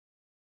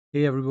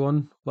Hey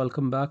everyone,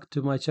 welcome back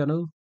to my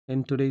channel.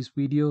 In today's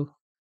video,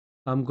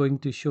 I'm going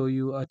to show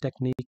you a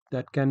technique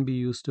that can be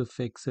used to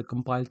fix a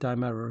compile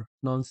time error.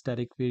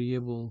 Non-static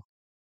variable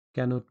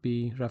cannot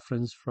be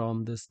referenced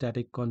from the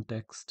static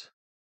context.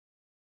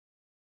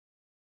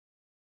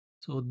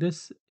 So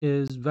this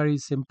is very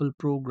simple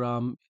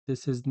program.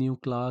 This is new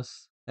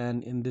class,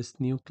 and in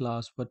this new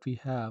class what we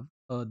have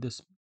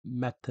this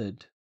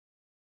method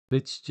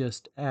which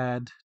just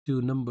add two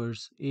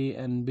numbers a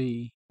and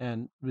b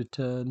and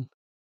return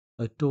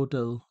a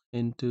total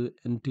into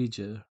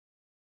integer.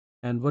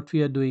 And what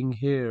we are doing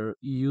here,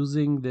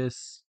 using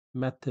this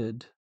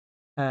method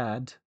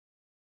add,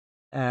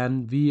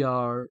 and we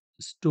are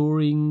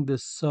storing the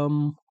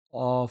sum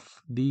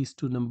of these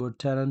two numbers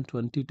 10 and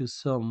 20 to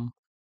sum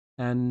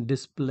and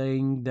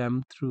displaying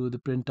them through the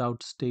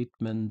printout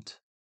statement,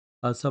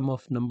 a sum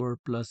of number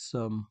plus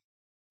sum.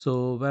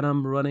 So when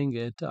I'm running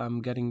it,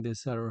 I'm getting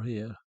this error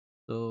here.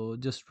 So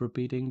just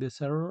repeating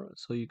this error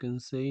so you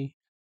can see.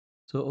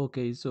 So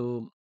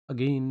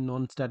again,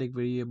 non-static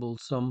variable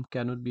sum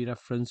cannot be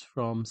referenced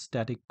from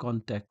static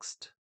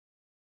context.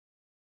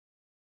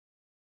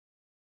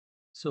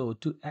 So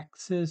to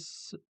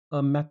access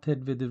a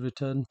method with the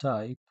return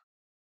type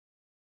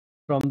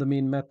from the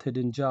main method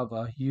in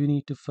Java, you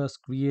need to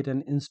first create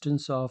an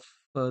instance of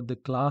the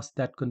class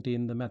that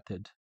contain the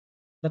method.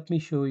 Let me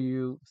show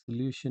you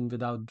solution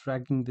without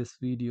dragging this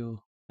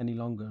video any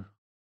longer.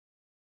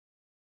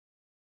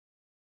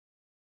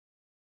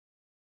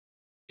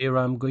 Here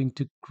I'm going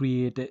to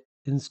create an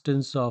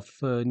instance of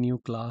a new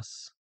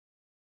class.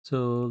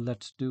 So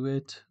let's do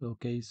it.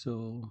 Okay,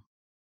 so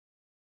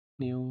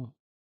new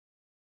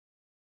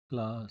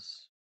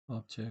class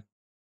object,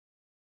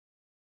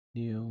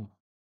 new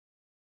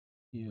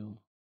new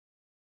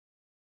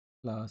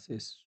class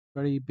is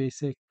very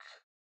basic.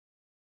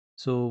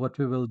 So what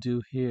we will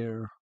do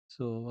here,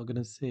 so we're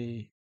gonna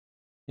say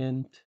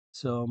int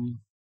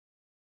sum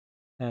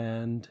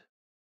and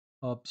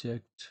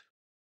object.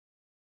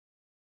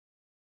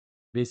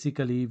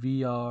 Basically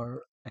we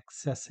are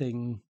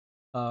accessing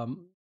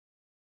um,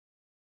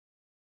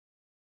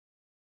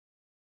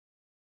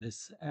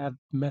 this add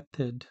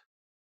method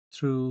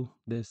through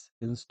this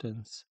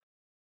instance,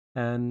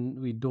 and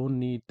we don't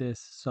need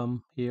this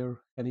sum here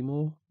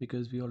anymore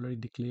because we already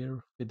declare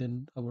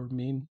within our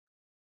main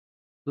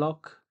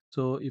block.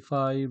 So if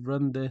I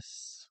run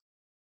this,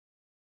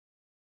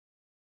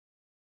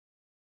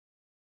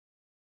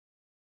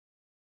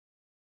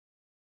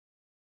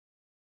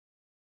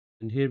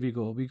 and here we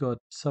go, we got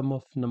sum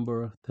of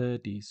number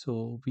 30.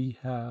 So we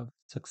have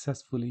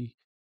successfully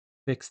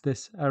fixed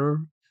this error.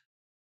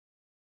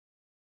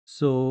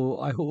 So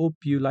I hope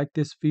you like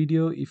this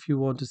video. If you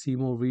want to see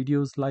more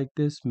videos like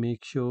this,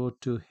 make sure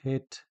to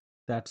hit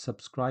that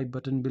subscribe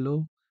button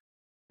below.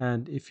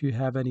 And if you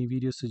have any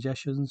video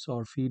suggestions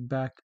or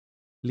feedback,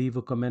 leave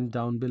a comment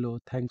down below.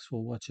 Thanks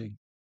for watching.